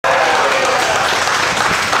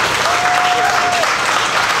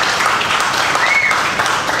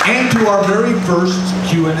and to our very first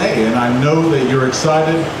Q&A. And I know that you're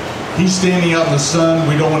excited. He's standing out in the sun.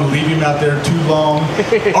 We don't want to leave him out there too long.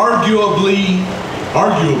 Arguably,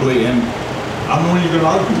 and I'm the one you're going to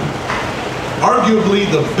argue with. Arguably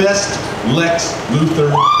the best Lex Luthor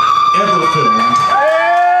ever filmed.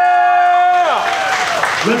 Yeah!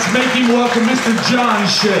 Let's make him welcome Mr. John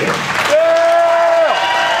Shea.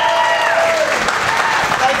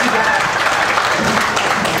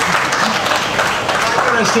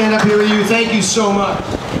 Stand up here with you. Thank you so much.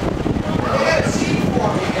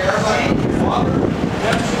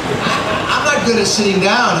 I'm not good at sitting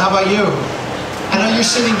down. How about you? I know you're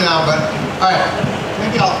sitting down, but all right.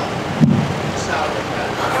 Maybe I'll.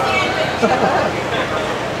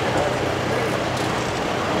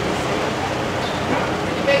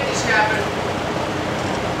 Can you make this happen?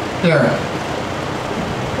 There.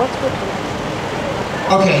 What's with you?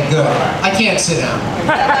 Okay, good. I can't sit down.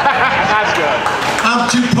 That's good. I'm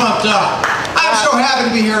too pumped up. I'm so happy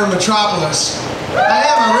to be here in Metropolis.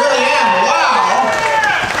 I really am. Wow.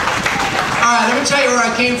 All right, let me tell you where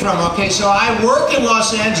I came from. Okay, so I work in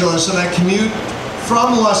Los Angeles and I commute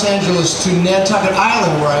from Los Angeles to Nantucket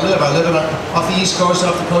Island where I live. I live off the East Coast,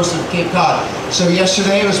 off the coast of Cape Cod. So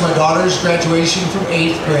yesterday was my daughter's graduation from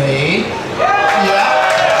 8th grade. Yeah.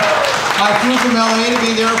 I flew from LA to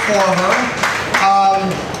be there for her.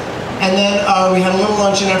 And then we had a little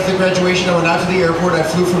luncheon after the graduation. I went out to the airport. I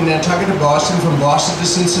flew from Nantucket to Boston, from Boston to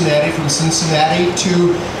Cincinnati, from Cincinnati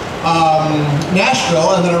to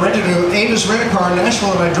Nashville, and then I rented Ava's rent-a-car in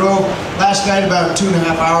Nashville, and I drove last night about 2.5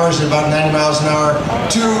 hours at about 90 miles an hour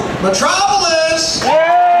to Metropolis!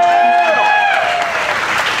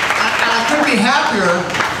 I couldn't be happier.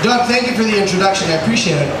 Doug, thank you for the introduction. I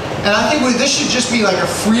appreciate it. And I think this should just be like a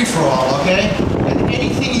free-for-all, okay? And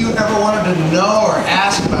anything you ever wanted to know or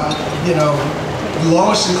ask about, you know,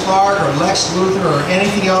 Lois and Clark or Lex Luthor or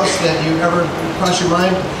anything else that you ever cross your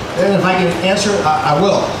mind, and if I can answer it, I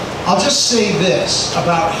will. I'll just say this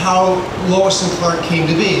about how Lois and Clark came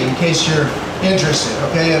to be, in case you're interested,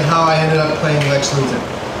 okay, and how I ended up playing Lex Luthor.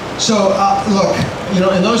 So, look, you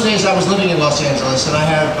know, in those days I was living in Los Angeles, and I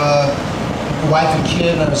have a wife and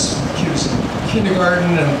kid, and kid was in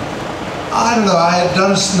kindergarten, and I don't know, I had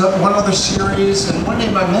done one other series, and one day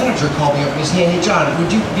my manager called me up and he said, hey John, would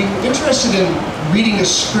you be interested in reading a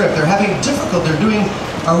script? They're having difficulty, they're doing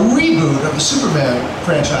a reboot of the Superman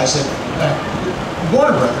franchise at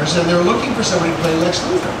Warner Brothers, and they're looking for somebody to play Lex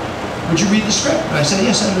Luthor. Would you read the script? And I said,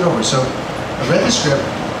 yes, send it over. So I read the script,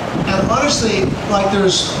 and honestly, like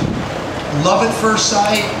there's love at first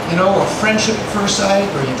sight, you know, or friendship at first sight,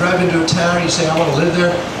 or you drive into a town and you say, I want to live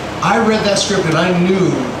there. I read that script and I knew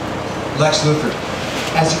Lex Luthor.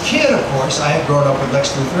 As a kid, of course, I had grown up with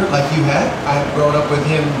Lex Luthor, like you had. I had grown up with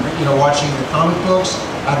him, you know, watching the comic books.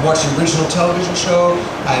 I'd watched the original television show.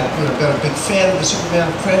 I'd been a big fan of the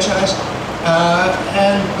Superman franchise.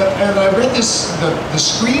 And I read the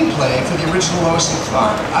screenplay for the original Lois and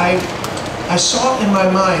Clark. I saw in my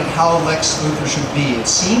mind how Lex Luthor should be. It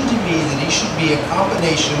seemed to me that he should be a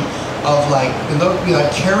combination of like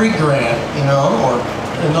Cary Grant, you know, or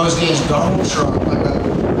in those days Donald Trump, like a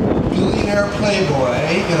billionaire playboy,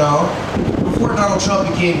 you know, before Donald Trump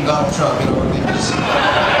became Donald Trump, you know,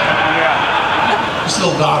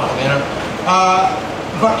 still Donald, you know.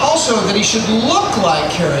 But also that he should look like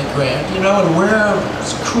Cary Grant, you know, and wear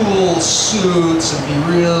cool suits and be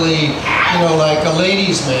really, you know, like a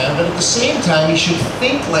ladies' man. But at the same time, he should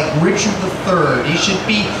think like Richard III. He should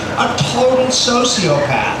be a total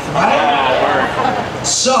sociopath, right?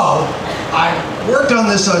 So I worked on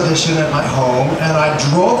this audition at my home, and I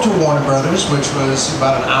drove to Warner Brothers, which was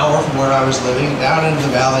about an hour from where I was living, down into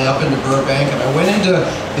the valley, up into Burbank, and I went into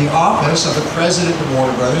the office of the president of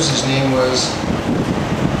Warner Brothers. His name was,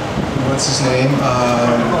 what's his name?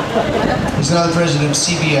 He's now the president of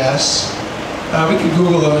CBS. We could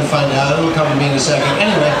Google him and find out. It'll come to me in a second.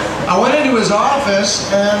 Anyway, I went into his office,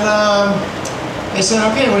 and they said,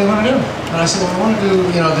 okay, what do you want to do? And I said, well, I want to do,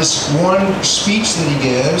 you know, this one speech that he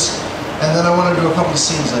gives, and then I want to do a couple of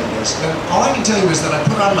scenes like this. And all I can tell you is that I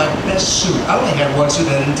put on my best suit. I only had one suit,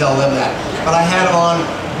 I didn't tell them that. But I had on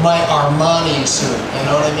my Armani suit, you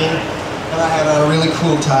know what I mean? And I had on a really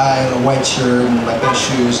cool tie and a white shirt and my best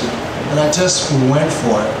shoes, and I just went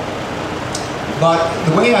for it. But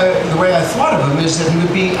the way I thought of him is that he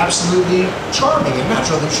would be absolutely charming and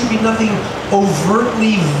natural. There should be nothing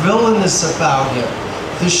overtly villainous about him.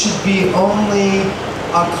 There should be only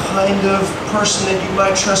a kind of person that you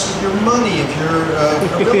might trust with your money if you're a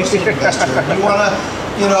real estate investor. You want to,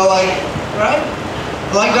 you know, like, right?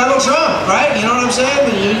 Like Donald Trump, right? You know what I'm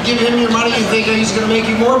saying? You give him your money, you think he's going to make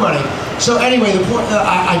you more money. So anyway, the point,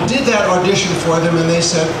 I did that audition for them, and they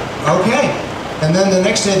said, okay. And then the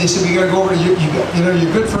next day they said, we got to go over to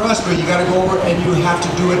you're good for us, but you got to go over and you have to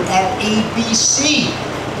do it at ABC.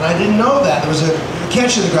 And I didn't know that. There was a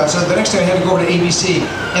catch in the ground. So the next day I had to go over to ABC.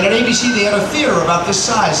 And at ABC they had a theater about this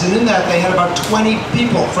size. And in that they had about 20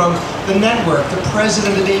 people from the network, the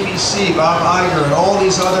president of ABC, Bob Iger, and all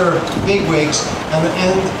these other bigwigs.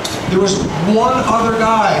 And there was one other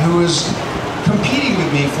guy who was competing with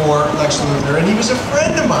me for Lex Luthor, and he was a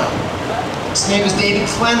friend of mine. His name is David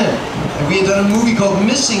Clennon. And we had done a movie called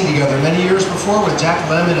Missing together many years before with Jack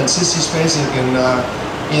Lemmon and Sissy Spacek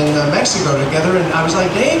in Mexico together, and I was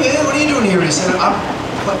like, David, what are you doing here? And he said,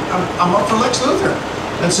 I'm up for Lex Luthor.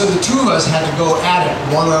 And so the two of us had to go at it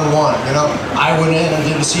one-on-one, you know. I went in and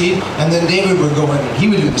did a scene, and then David would go in and he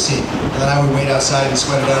would do the scene. And then I would wait outside and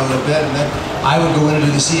sweat it out a little bit, and then I would go in and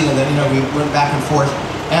do the scene, and then, you know, we went back and forth.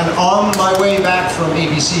 And on my way back from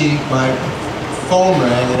ABC, my phone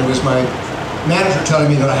rang, and it was my manager telling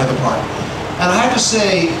me that I had the part. And I have to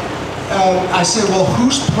say, I said, well,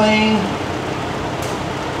 who's playing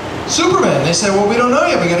Superman? They said, well, we don't know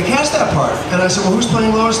yet, we gotta cast that part. And I said, well, who's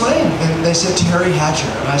playing Lois Lane? And they said, Terry Hatcher.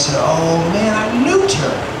 And I said, oh man, I knew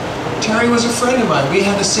Terry. Terry was a friend of mine. We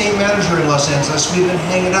had the same manager in Los Angeles. We'd been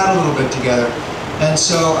hanging out a little bit together. And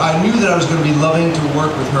so I knew that I was gonna be loving to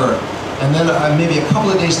work with her. And then maybe a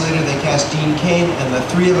couple of days later, they cast Dean Cain, and the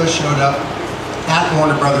three of us showed up at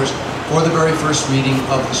Warner Brothers for the very first reading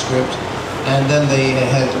of the script. And then they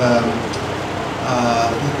had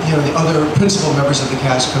you know, the other principal members of the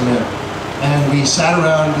cast come in. And we sat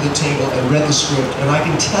around the table and read the script. And I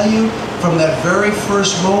can tell you, from that very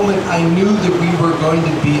first moment, I knew that we were going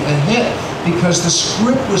to be a hit, because the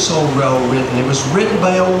script was so well written. It was written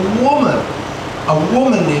by a woman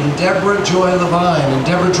named Deborah Joy Levine. And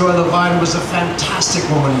Deborah Joy Levine was a fantastic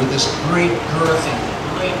woman with this great girth and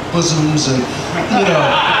great bosoms and, you know,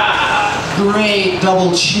 great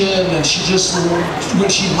double chin, and she just, when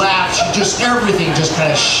she laughed, she just, everything just kind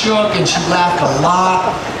of shook, and she laughed a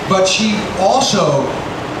lot. But she also,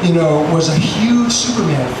 you know, was a huge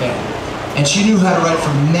Superman fan. And she knew how to write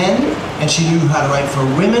for men, and she knew how to write for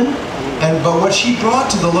women. But what she brought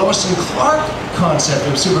to the Lois and Clark concept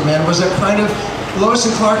of Superman was a kind of Lois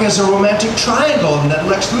and Clark as a romantic triangle, and that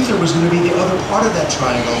Lex Luthor was going to be the other part of that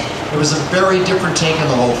triangle. It was a very different take on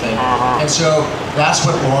the whole thing. And so that's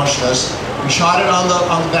what launched us. We shot it on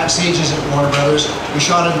the backstages at Warner Brothers. We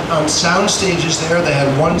shot it on sound stages there. They had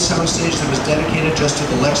one sound stage that was dedicated just to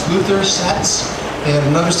the Lex Luthor sets. They had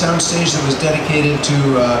another sound stage that was dedicated to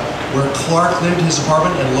where Clark lived, his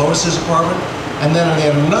apartment, and Lois's apartment. And then they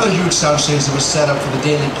had another huge sound stage that was set up for the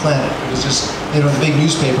Daily Planet. It was just, you know, the big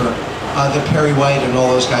newspaper that Perry White and all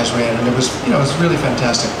those guys ran, and it was, you know, it was really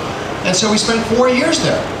fantastic. And so we spent 4 years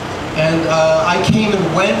there. And I came and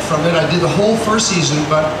went from it. I did the whole first season,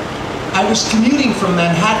 but I was commuting from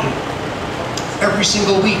Manhattan every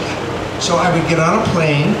single week. So I would get on a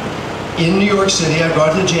plane in New York City, I'd go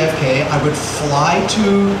out to JFK, I would fly to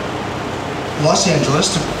Los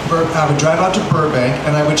Angeles, I would drive out to Burbank,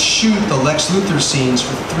 and I would shoot the Lex Luthor scenes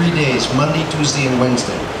for 3 days, Monday, Tuesday, and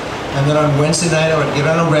Wednesday. And then on Wednesday night, I would get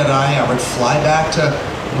on a red eye, I would fly back to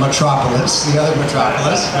Metropolis, the other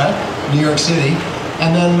Metropolis, right? New York City.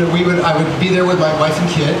 And then I would be there with my wife and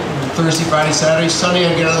kid, Thursday, Friday, Saturday, Sunday,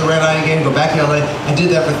 I'd get on the red eye again, go back to LA. I did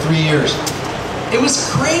that for 3 years. It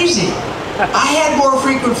was crazy. I had more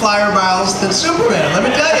frequent flyer miles than Superman, let me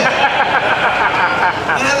tell you.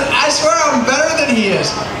 And I swear I'm better than he is.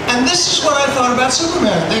 And this is what I thought about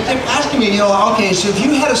Superman. They kept asking me, you know, okay, so if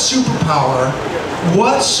you had a superpower,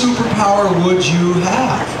 what superpower would you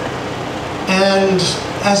have? And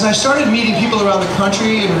as I started meeting people around the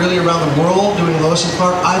country and really around the world doing Lois and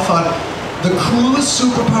Clark, I thought the coolest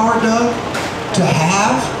superpower, Doug, to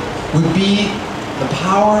have would be the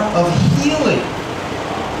power of healing.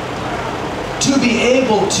 To be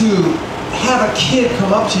able to have a kid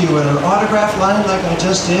come up to you in an autograph line like I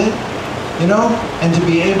just did, you know, and to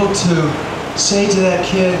be able to say to that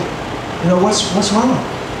kid, you know, what's wrong?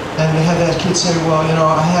 And to have that kid say, well, you know,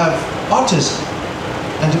 I have autism.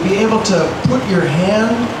 And to be able to put your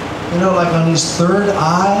hand, you know, like on his third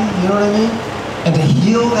eye, you know what I mean? And to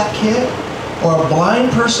heal that kid, or a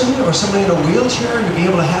blind person, or somebody in a wheelchair, and to be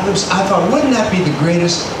able to have them, I thought, wouldn't that be the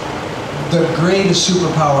greatest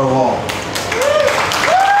superpower of all?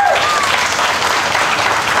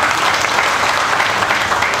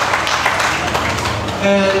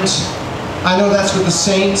 And I know that's what the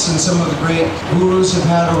saints and some of the great gurus have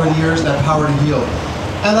had over the years, that power to heal.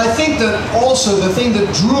 And I think that also the thing that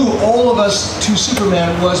drew all of us to Superman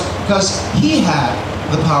was because he had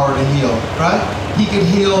the power to heal, right? He could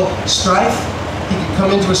heal strife, he could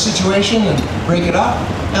come into a situation and break it up.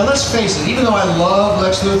 And let's face it, even though I love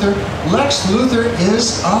Lex Luthor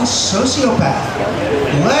is a sociopath.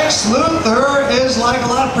 Lex Luthor is like a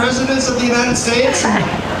lot of presidents of the United States and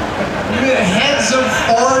the heads of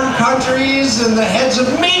foreign countries and the heads of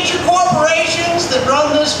major corporations that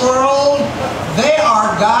run this world. They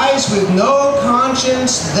are guys with no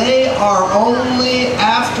conscience. They are only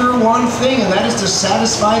after one thing, and that is to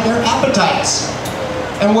satisfy their appetites.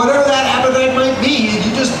 And whatever that appetite might be,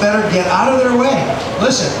 you just better get out of their way.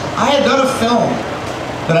 Listen, I had done a film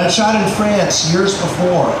that I'd shot in France years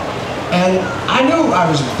before. And I knew I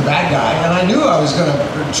was the bad guy, and I knew I was going to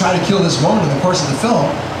try to kill this woman in the course of the film.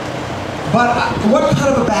 But what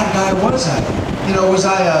kind of a bad guy was I? You know, was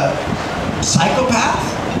I a psychopath?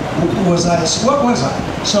 What was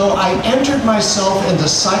I? So I entered myself into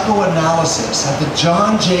psychoanalysis at the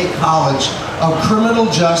John Jay College of Criminal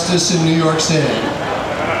Justice in New York City,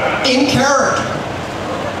 in character.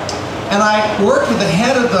 And I worked with the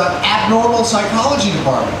head of the abnormal psychology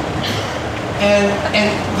department. And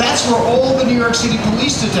that's where all the New York City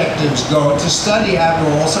police detectives go to study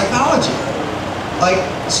abnormal psychology. Like,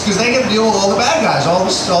 because they get to deal with all the bad guys, all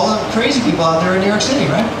the crazy people out there in New York City,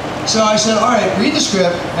 right? So I said, all right, read the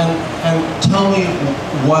script and tell me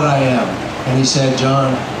what I am. And he said,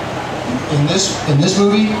 John, in this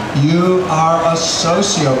movie, you are a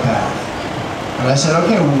sociopath. And I said,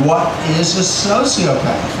 okay, what is a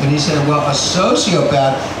sociopath? And he said, well, a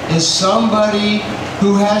sociopath is somebody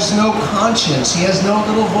who has no conscience. He has no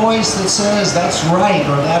little voice that says that's right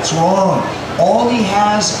or that's wrong. All he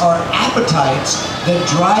has are appetites that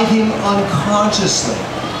drive him unconsciously.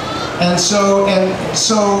 And so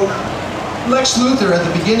Lex Luthor, at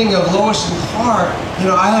the beginning of Lois and Clark, you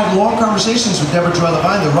know, I had long conversations with Deborah Joy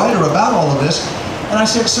Levine, the writer, about all of this. And I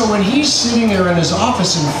said, so when he's sitting there in his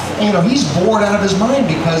office and, you know, he's bored out of his mind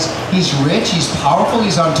because he's rich, he's powerful,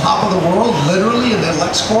 he's on top of the world, literally, in the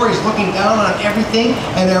LexCorp, he's looking down on everything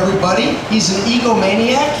and everybody. He's an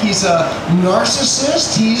egomaniac, he's a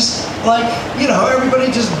narcissist, he's like, you know, everybody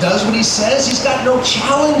just does what he says. He's got no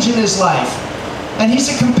challenge in his life. And he's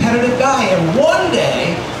a competitive guy. And one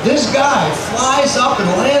day, this guy flies up and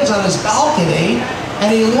lands on his balcony,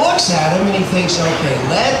 and he looks at him and he thinks, okay,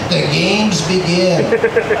 let the games begin.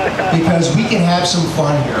 Because we can have some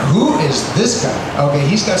fun here. Who is this guy? Okay,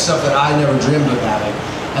 he's got stuff that I never dreamed of having.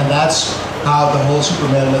 And that's how the whole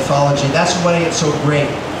Superman mythology, that's what made it so great.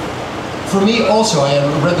 For me also, I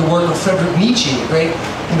read the work of Friedrich Nietzsche, the great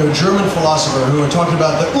German philosopher who had talked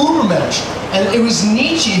about the Übermensch. And it was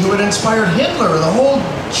Nietzsche who had inspired Hitler, the whole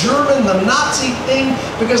German, the Nazi thing,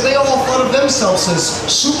 because they all thought of themselves as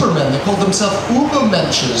supermen. They called themselves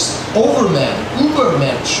Übermensches, Overman,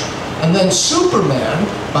 Übermensch. And then Superman,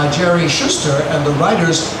 by Jerry Schuster and the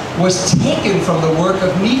writers, was taken from the work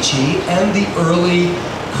of Nietzsche and the early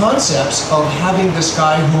concepts of having this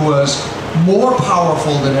guy who was more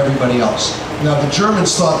powerful than everybody else. Now the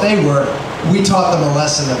Germans thought they were. We taught them a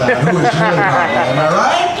lesson about who was really powerful. Am I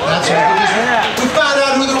right? That's right. We found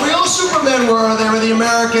out who the real Supermen were. They were the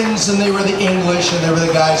Americans, and they were the English, and they were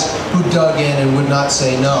the guys who dug in and would not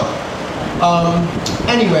say no.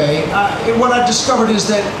 Anyway, what I've discovered is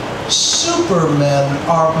that Supermen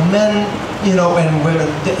are men, and women.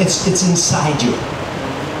 It's inside you.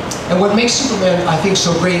 And what makes Superman, I think,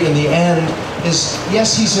 so great in the end is,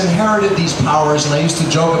 yes, he's inherited these powers, and I used to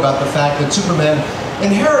joke about the fact that Superman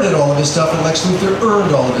inherited all of his stuff and Lex Luthor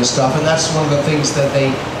earned all of his stuff, and that's one of the things that they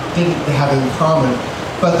didn't have in common.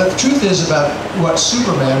 But the truth is about what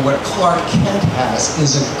Superman, what Clark Kent has,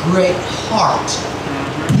 is a great heart.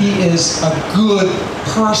 He is a good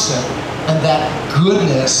person, and that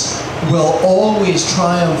goodness will always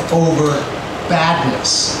triumph over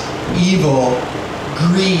badness, evil,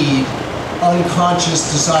 greed,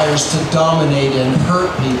 unconscious desires to dominate and hurt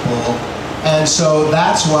people. And so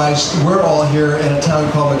that's why we're all here in a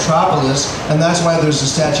town called Metropolis, and that's why there's a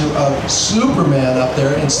statue of Superman up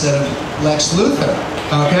there instead of Lex Luthor,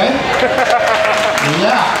 okay?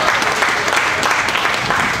 Yeah.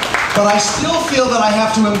 But I still feel that I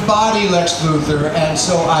have to embody Lex Luthor, and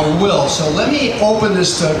so I will. So let me open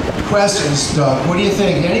this to questions, Doug. What do you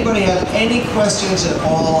think? Anybody have any questions at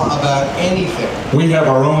all about anything? We have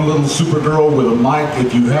our own little Supergirl with a mic.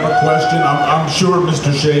 If you have a question, I'm sure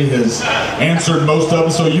Mr. Shea has answered most of them.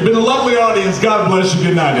 So you've been a lovely audience. God bless you.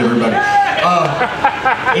 Good night, everybody.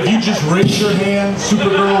 If you just raise your hand,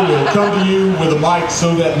 Supergirl will come to you with a mic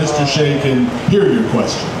so that Mr. Shea can hear your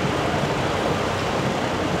question.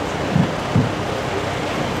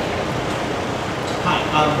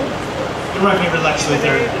 You're my favorite Lex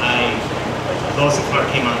Luthor. Lois and Clark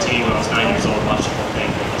came on TV when I was 9 years old, watched the whole thing.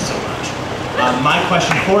 Thank you so much. My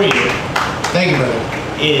question for you Thank you, brother.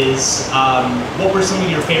 is what were some of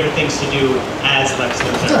your favorite things to do as Lex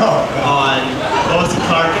Luthor on Lois and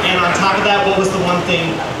Clark? And on top of that, what was the one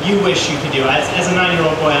thing you wish you could do? As a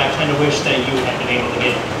 9-year-old boy, I kind of wish that you had been able to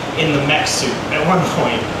get in the mech suit at one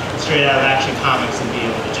point, straight out of Action Comics, and be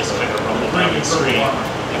able to just kind of roll around the screen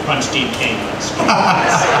and punch Dean Cain on the screen.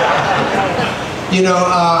 You know,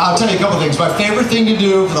 I'll tell you a couple things. My favorite thing to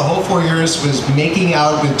do for the whole 4 years was making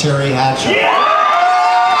out with Terry Hatcher. Yeah!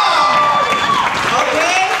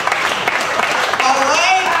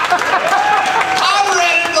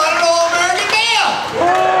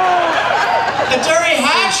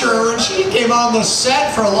 When she came on the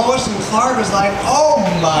set for Lois and Clark, was like, oh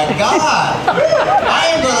my God,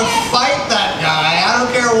 I am going to fight that guy. I don't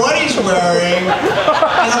care what he's wearing.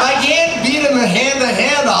 And if I can't beat him hand to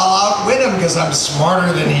hand, I'll outwit him because I'm smarter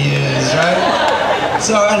than he is, right?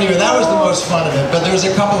 So anyway, that was the most fun of it. But there was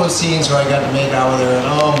a couple of scenes where I got to make out with her, and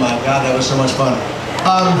oh my God, that was so much fun.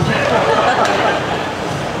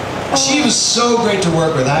 She was so great to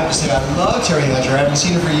work with. I have to say, I love Terry Hatcher. I haven't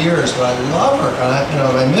seen her for years, but I love her.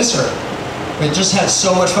 I miss her. We just had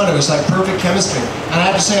so much fun. It was like perfect chemistry. And I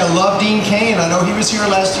have to say, I love Dean Cain. I know he was here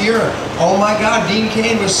last year. Oh my God, Dean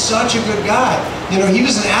Cain was such a good guy. You know, he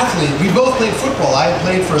was an athlete. We both played football. I had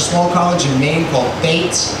played for a small college in Maine called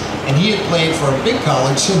Bates, and he had played for a big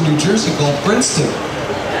college in New Jersey called Princeton.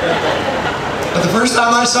 But the first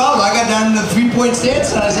time I saw him, I got down to the three-point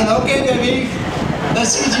stance, and I said, okay, baby.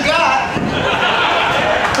 Let's see what you got.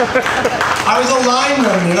 I was a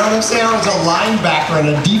lineman, you know what I'm saying? I was a linebacker and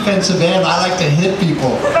a defensive end. I like to hit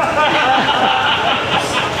people.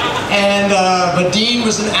 And, but Dean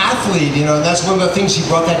was an athlete, you know, and that's one of the things, he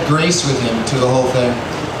brought that grace with him to the whole thing.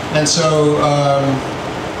 And so,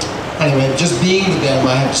 anyway, just being with them,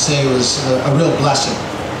 I have to say, was a real blessing.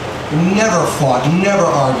 We never fought, never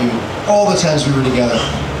argued, all the times we were together.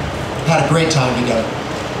 Had a great time together.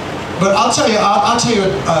 But I'll tell you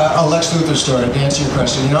a Lex Luthor story to answer your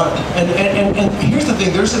question. You know, and here's the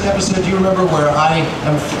thing. There's an episode. Do you remember where I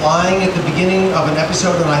am flying at the beginning of an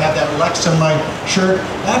episode and I have that Lex on my shirt?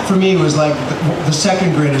 That for me was like the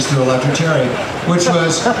second greatest thrill after Terry, which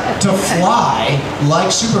was to fly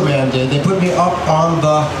like Superman did. They put me up on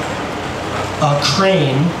the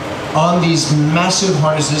crane on these massive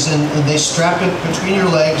harnesses, and they strap it between your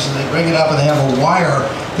legs, and they bring it up, and they have a wire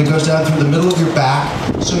that goes down through the middle of your back,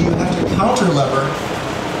 so you have to counter lever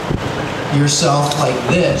yourself like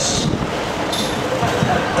this.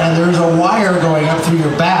 And there's a wire going up through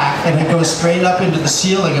your back, and it goes straight up into the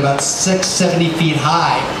ceiling about 70 feet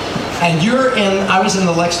high. And you're in, I was in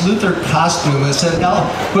the Lex Luthor costume, it said,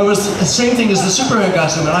 but it was the same thing as the Superman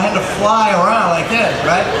costume, and I had to fly around like this,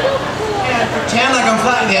 right? And pretend like I'm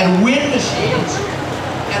flying. They had wind machines,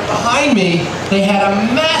 and behind me, they had a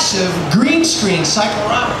massive green screen cycle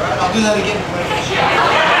around, right? I'll do that again.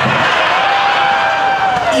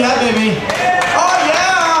 Yeah, baby. Oh,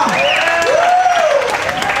 yeah!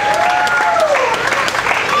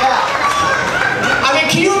 Yeah. I mean,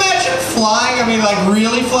 can you imagine flying? I mean, like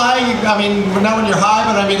really flying? I mean, not when you're high,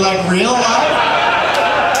 but I mean like real life?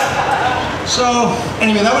 So,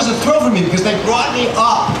 anyway, that was a thrill for me because they brought me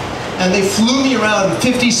up and they flew me around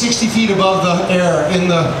 50, 60 feet above the air in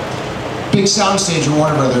the big soundstage of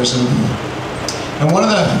Warner Brothers. And one of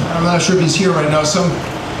the, I'm not sure if he's here right now, some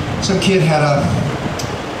kid had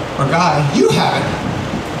or guy, you have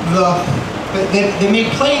it, they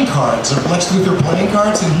made playing cards, Lex Luthor playing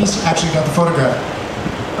cards, and he's actually got the photograph.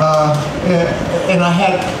 And I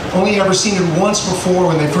had only ever seen it once before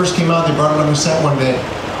when they first came out. They brought it on the set one day.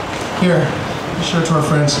 Here, show it to our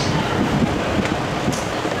friends.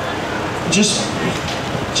 Just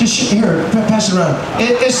here, pass it around.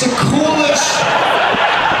 It's the coolest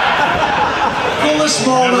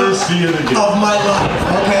moment of my life.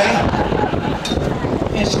 Okay,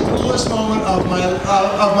 it's the coolest moment of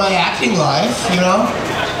my acting life. You know,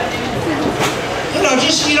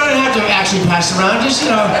 just you don't have to actually pass it around. Just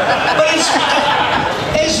but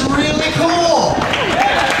it's really cool.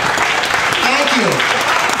 Thank you.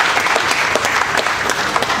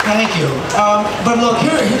 Thank you. But look,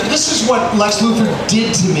 here, this is what Lex Luthor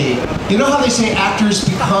did to me. You know how they say actors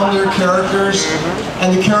become their characters,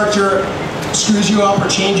 and the character screws you up or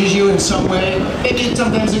changes you in some way? Maybe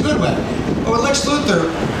sometimes a good way. But with Lex Luthor,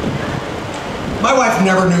 my wife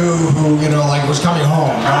never knew who, like was coming home,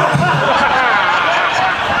 right?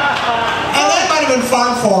 And that might have been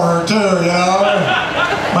fun for her too,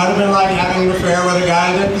 Might have been like having an affair with a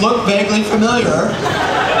guy that looked vaguely familiar.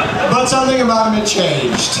 But something about him had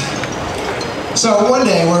changed. So one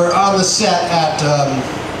day we're on the set at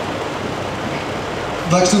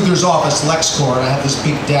Lex Luthor's office, LexCorp, and I have this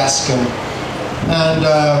big desk, and And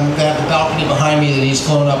they have the balcony behind me that he's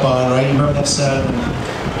flown up on, right? You remember that set?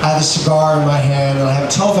 I have a cigar in my hand, and I have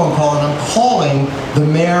a telephone call, and I'm calling the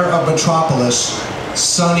mayor of Metropolis,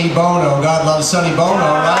 Sonny Bono. God loves Sonny Bono,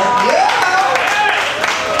 right? Yeah!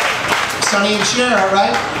 Sonny and Shea,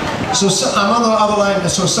 right? So I'm on the other line,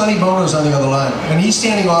 so Sonny Bono's on the other line, and he's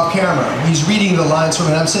standing off camera. He's reading the lines from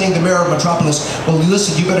it. I'm saying, the mayor of Metropolis, well,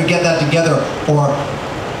 listen, you better get that together, or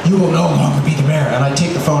you will no longer be the mayor. And I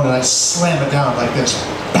take the phone and I slam it down like this,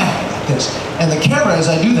 bang, like this. And the camera, as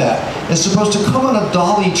I do that, is supposed to come on a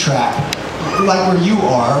dolly track, like where you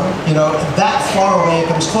are, you know, that far away. It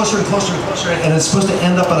comes closer and closer and closer, and it's supposed to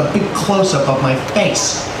end up on a big close-up of my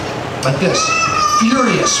face, like this.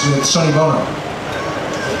 Furious with Sonny Bono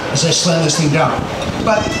as I slam this thing down.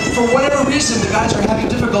 But for whatever reason, the guys are having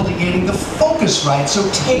difficulty getting the focus right. So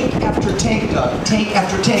take after take, Doug, take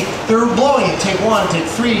after take. They're blowing it. Take 1, take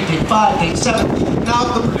 3, take 5, take 7. Now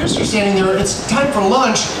the producer's standing there. It's time for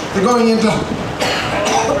lunch. They're going into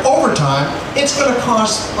overtime. It's going to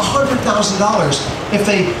cost $100,000 if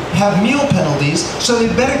they have meal penalties. So they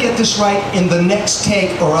better get this right in the next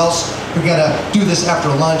take, or else we're going to do this after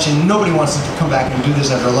lunch, and nobody wants to come back and do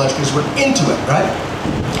this after lunch because we're into it, right?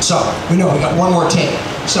 So, we know we got one more take.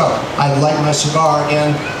 So, I light my cigar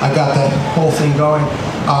again. I got the whole thing going.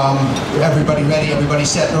 Everybody ready, everybody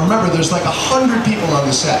set. And remember, there's like 100 people on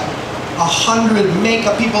the set. 100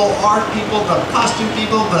 makeup people, art people, the costume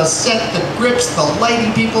people, the set, the grips, the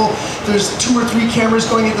lighting people. There's 2 or 3 cameras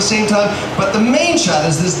going at the same time. But the main shot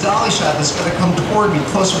is this dolly shot that's going to come toward me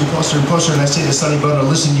closer and closer and closer. And I say to Sonny Bono,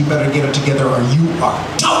 listen, you better get it together or you are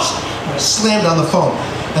toast. And I slam down the phone.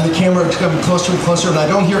 And the camera is coming closer and closer, and I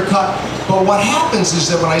don't hear cut. But what happens is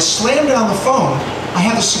that when I slam down the phone, I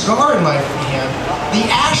have a cigar in my hand. The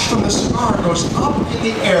ash from the cigar goes up in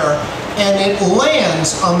the air, and it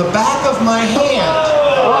lands on the back of my hand.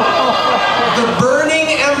 The burning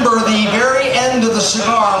ember, the very end of the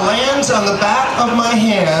cigar, lands on the back of my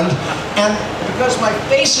hand, and because my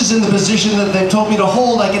face is in the position that they told me to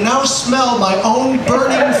hold, I can now smell my own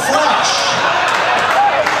burning flesh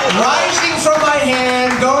rising from my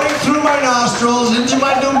hand, going through my nostrils, into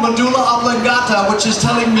my medulla oblongata, which is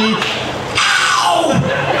telling me, ow!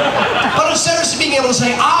 But instead of being able to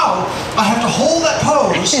say, ow, I have to hold that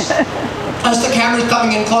pose as the camera's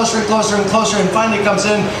coming in closer and closer and closer, and finally comes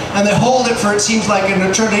in, and they hold it for, it seems like an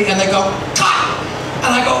eternity, and they go, cut!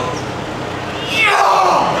 And I go,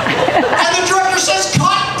 yeah! And the director says,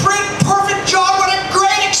 cut, print, perfect job, what a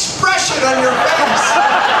great expression on your face!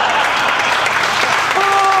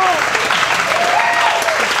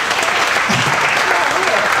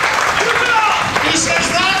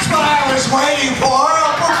 Waiting for a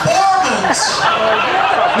performance.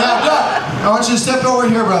 Now, Doug, I want you to step over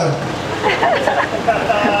here, brother.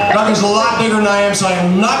 Doug is a lot bigger than I am, so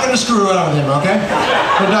I'm not going to screw around with him, okay?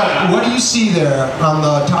 But Doug, what do you see there on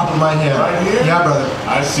the top of my head? Right here? Yeah, brother.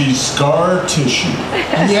 I see scar tissue.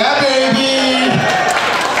 Yeah, baby.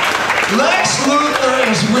 Lex Luthor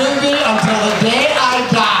is with me until the day I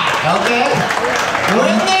die, okay?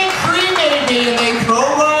 When they cremate me and they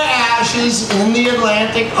throw my ashes in the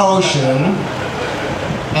Atlantic Ocean,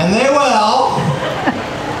 and they will,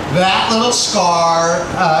 that little scar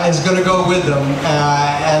is going to go with them,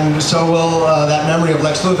 and so will that memory of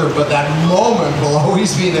Lex Luthor, but that moment will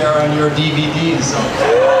always be there on your DVDs. So.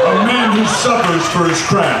 A man who suffers for his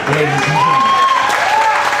craft, ladies and gentlemen.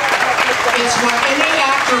 It's what any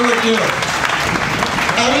actor would do.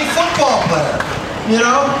 Any football player, you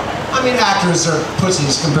know? I mean, actors are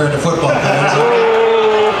pussies compared to football players.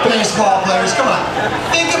 Baseball players, come on.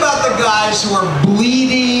 Think about the guys who are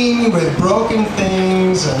bleeding with broken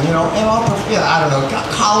things, and you know, and all, yeah, I don't know,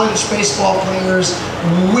 college baseball players,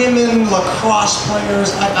 women lacrosse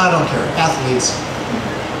players, I don't care, athletes.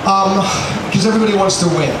 Because everybody wants to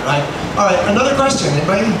win, right? All right, another question.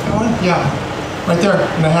 Anybody? Go on? Yeah, right there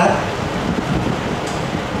in the hat.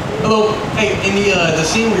 Hello. Hey, in the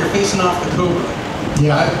scene where you're facing off the Cobra.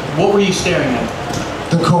 Yeah. What were you staring at?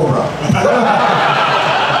 The Cobra.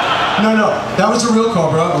 No, that was a real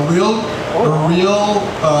Cobra, a real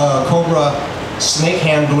Cobra snake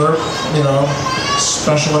handler, you know,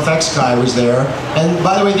 special effects guy was there. And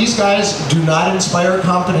by the way, these guys do not inspire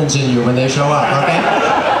confidence in you when they show up, okay?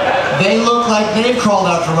 They look like they've crawled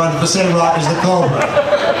out from under the same rock as the Cobra.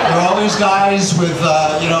 They're always guys with,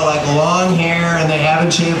 you know, like long hair, and they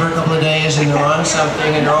haven't shaved for a couple of days, and they're on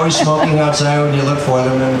something, and they're always smoking outside when you look for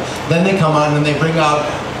them, and then they come on and they bring out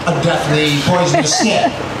a deathly poisonous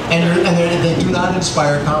snake. And they do not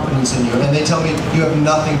inspire confidence in you, and they tell me you have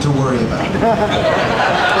nothing to worry about.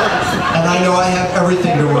 And I know I have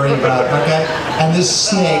everything to worry about, okay? And this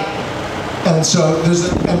snake And so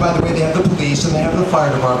and by the way, they have the police and they have the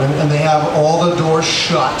fire department and they have all the doors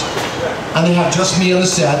shut. And they have just me on the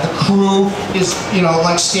set. The crew is,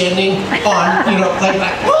 like standing on, like,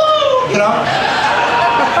 woo,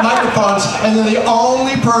 microphones. And then the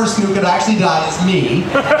only person who could actually die is me.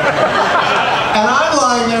 And I'm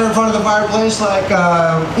lying there in front of the fireplace like,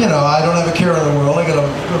 I don't have a care in the world. I got a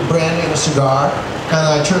brandy and a cigar. And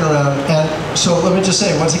I turn around, and so let me just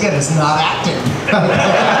say, once again, it's not acting.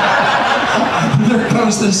 There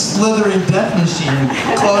comes this slithering death machine,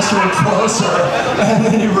 closer and closer, and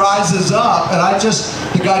then he rises up, and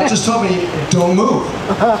the guy just told me, don't move.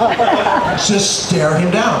 Just stare him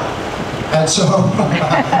down. And so,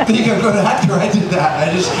 being a good actor, I did that. I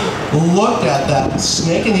just looked at that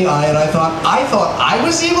snake in the eye, and I thought I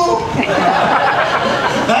was evil?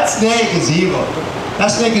 That snake is evil. That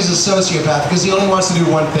snake is a sociopath because he only wants to do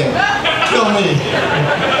one thing: kill me.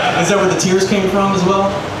 Is that where the tears came from as well?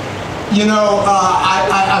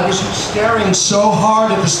 I was staring so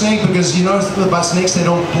hard at the snake because about snakes, they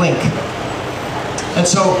don't blink. And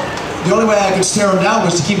so the only way I could stare him down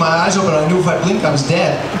was to keep my eyes open. I knew if I blinked, I was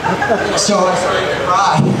dead. So I started to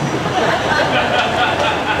cry.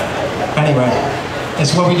 Anyway,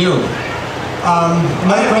 it's what we do.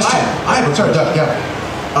 My question. Sorry, Doug, yeah.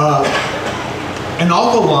 An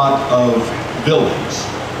awful lot of villains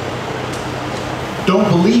don't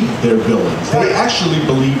believe they're villains. They actually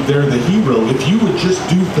believe they're the hero. If you would just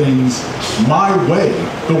do things my way,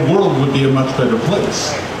 the world would be a much better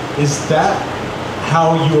place. Is that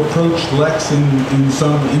how you approach Lex in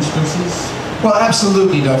some instances? Well,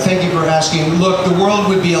 absolutely, Doug. Thank you for asking. Look, the world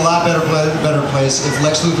would be a lot better place if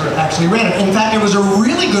Lex Luthor actually ran it. In fact, it was a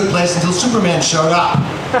really good place until Superman showed up.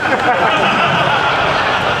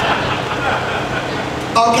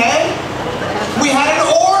 Okay? We had an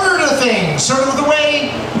order to things, sort of the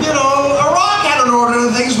way, Iraq had an order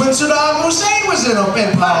to things when Saddam Hussein was in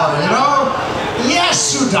power,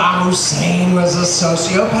 Yes, Saddam Hussein was a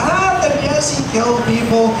sociopath, and yes, he killed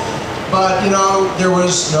people, but, there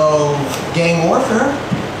was no gang warfare.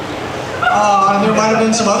 And there might have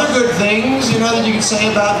been some other good things, that you could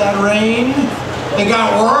say about that reign. It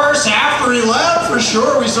got worse after he left, for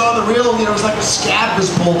sure. We saw the real, it was like a scab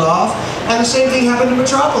was pulled off. And the same thing happened in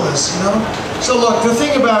Metropolis, So look, the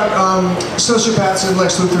thing about sociopaths and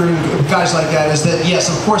Lex Luthor and guys like that is that,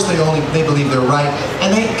 yes, of course they believe they're right.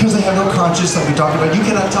 And because they have no conscience, like we talked about, you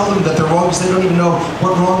cannot tell them that they're wrong because they don't even know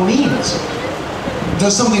what wrong means.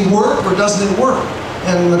 Does something work or doesn't it work?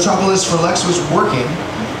 And Metropolis for Lex was working.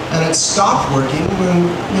 And it stopped working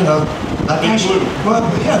when, Big Blue. Well,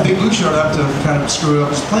 yeah, Big Blue showed up to kind of screw up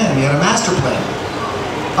his plan. He had a master plan.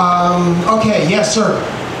 Okay, yes, sir.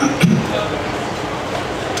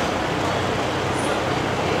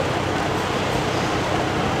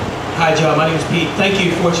 Hi, Joe. My name is Pete. Thank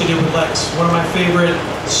you for what you did with Lex. One of my favorite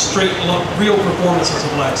straight, real performances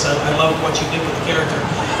of Lex. I love what you did with the character.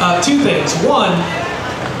 Two things. One,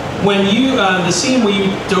 when you, the scene where you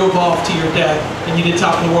dove off to your death and you did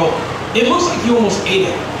Top of the World, it looks like you almost ate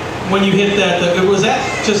it when you hit that. Was that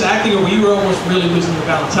just acting, or you were almost really losing your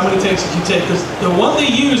balance? How many takes did you take? Because the one they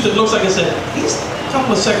used, it looks like I said, he's a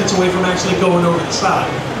couple of seconds away from actually going over the side.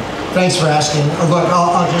 Thanks for asking. Look,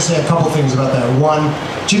 I'll just say a couple things about that. One,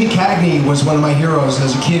 Jimmy Cagney was one of my heroes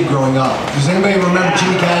as a kid growing up. Does anybody remember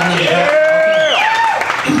Jimmy Cagney? Yeah.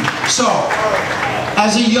 So,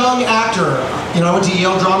 as a young actor, I went to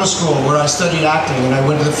Yale Drama School where I studied acting, and I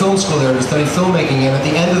went to the film school there to study filmmaking. And at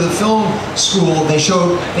the end of the film school, they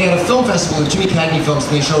had a film festival with Jimmy Cagney films,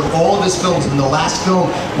 and they showed all of his films. And the last film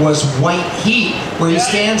was White Heat, where he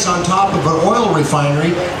stands on top of an oil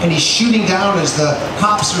refinery, and he's shooting down as the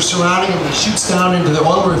cops are surrounding him. He shoots down into the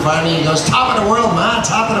oil refinery, and he goes, "Top of the world, man,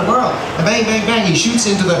 top of the world!" And bang, bang, bang, he shoots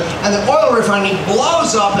into and the oil refinery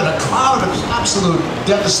blows up in a cloud of absolute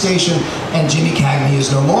devastation, and Jimmy Cagney is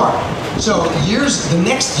no more. So the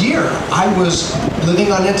next year, I was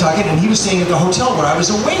living on Nantucket, and he was staying at the hotel where I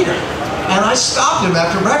was a waiter. And I stopped him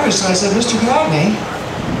after breakfast, and I said, "Mr. Cagney,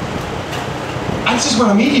 I just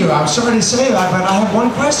want to meet you. I'm sorry to say that, but I have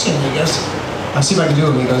one question." He goes, "I'll see if I can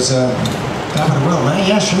do it." He goes, "Top of the world, man?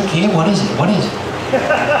 Yeah, sure, kid. What is it? What is it?"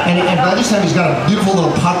 And by this time, he's got a beautiful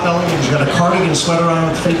little pot belly, and he's got a cardigan sweater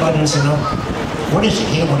on with 3 buttons, "What is it,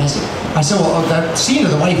 kid? What is it?" I said, "Well, that scene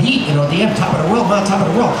of the White Heat, at the end, top of the world, man, top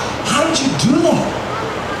of the world. How did you do that?"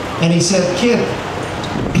 And he said, "Kid,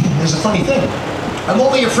 there's a funny thing. I'm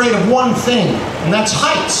only afraid of one thing, and that's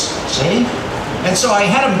heights, see? And so I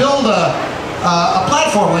had him build a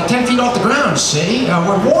platform like 10 feet off the ground, see?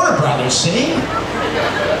 We're Warner Brothers, see?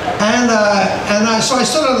 So I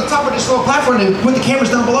stood on the top of this little platform, and they put the cameras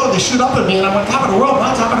down below, they shoot up at me, and I went, top of the world,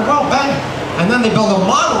 man, top of the world, bang. And then they built a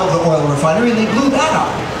model of the oil refinery and they blew that up.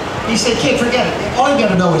 He said, kid, forget it. All you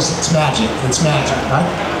gotta know is it's magic. It's magic, right?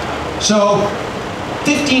 So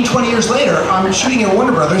 15, 20 years later, I'm shooting at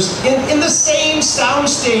Warner Brothers in the same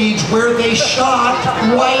soundstage where they shot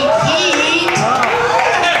White Heat.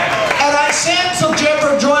 And I said to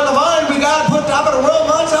Jennifer Joy Levine, we gotta put Top of the World,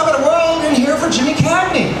 Top of the World in here for Jimmy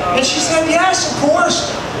Cagney. And she said, yes, of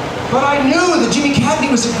course. But I knew that Jimmy Cagney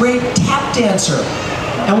was a great tap dancer.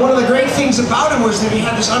 And one of the great things about him was that he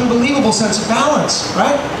had this unbelievable sense of balance,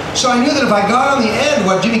 right? So I knew that if I got on the end,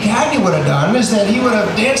 what Jimmy Cagney would have done is that he would have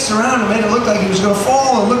danced around and made it look like he was going to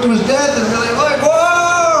fall and look to his death and really like,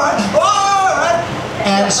 whoa, right? Whoa, right?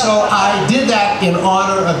 And so I did that in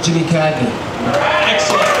honor of Jimmy Cagney.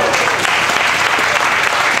 Excellent.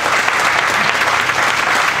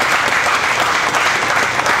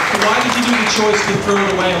 Why did you do the choice to throw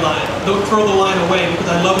the line away?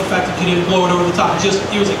 Because I love the fact that you didn't blow it over the top.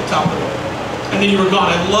 It was at the top of the way. And then you were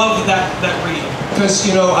gone. I love that read. Because,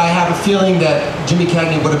 you know, I have a feeling that Jimmy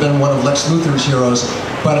Cagney would have been one of Lex Luthor's heroes,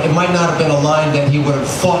 but it might not have been a line that he would have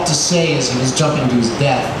thought to say as he was jumping to his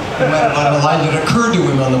death. It might have been a line that occurred to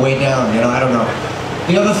him on the way down, you know, I don't know.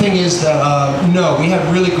 The other thing is that, no, we had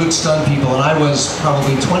really good stunt people, and I was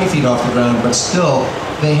probably 20 feet off the ground, but still,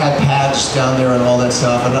 they had pads down there and all that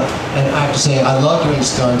stuff. And I have to say, I love doing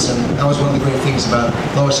stunts, and that was one of the great things about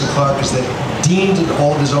Lois and Clark, is that Dean did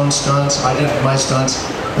all of his own stunts, I did my stunts.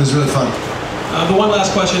 It was really fun. The one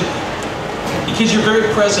last question, because you're very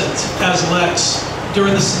present as Lex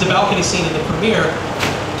during the balcony scene in the premiere,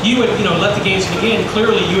 you would, you know, let the games begin.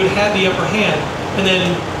 Clearly, you had the upper hand, and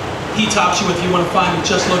then he tops you with "You want to find me,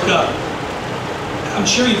 just look up." I'm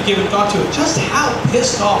sure you've given thought to it. Just how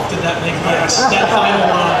pissed off did that make Lex? That final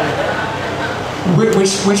line.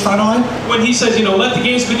 Which final line? When he says, you know, let the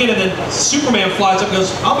games begin, and then Superman flies up and goes,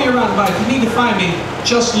 I'll be around by. If you need to find me,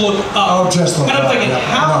 just look up. Oh, just look up. And I'm thinking,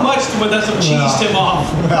 how much would that have cheesed him off?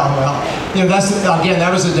 Well, you know, again, that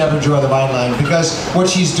was a Deborah Joy Levine line, because what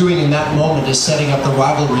she's doing in that moment is setting up the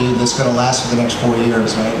rivalry that's going to last for the next 4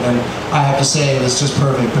 years, right? And I have to say, it was just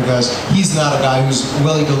perfect, because he's not a guy who's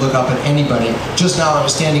willing to look up at anybody. Just now I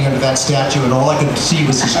was standing under that statue, and all I could see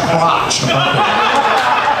was his crotch.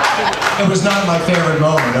 It was not my favorite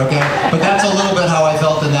moment, okay? But that's a little bit how I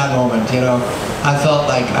felt in that moment, you know? I felt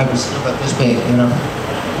like I was about this big, you know?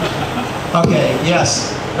 Okay,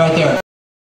 yes, right there.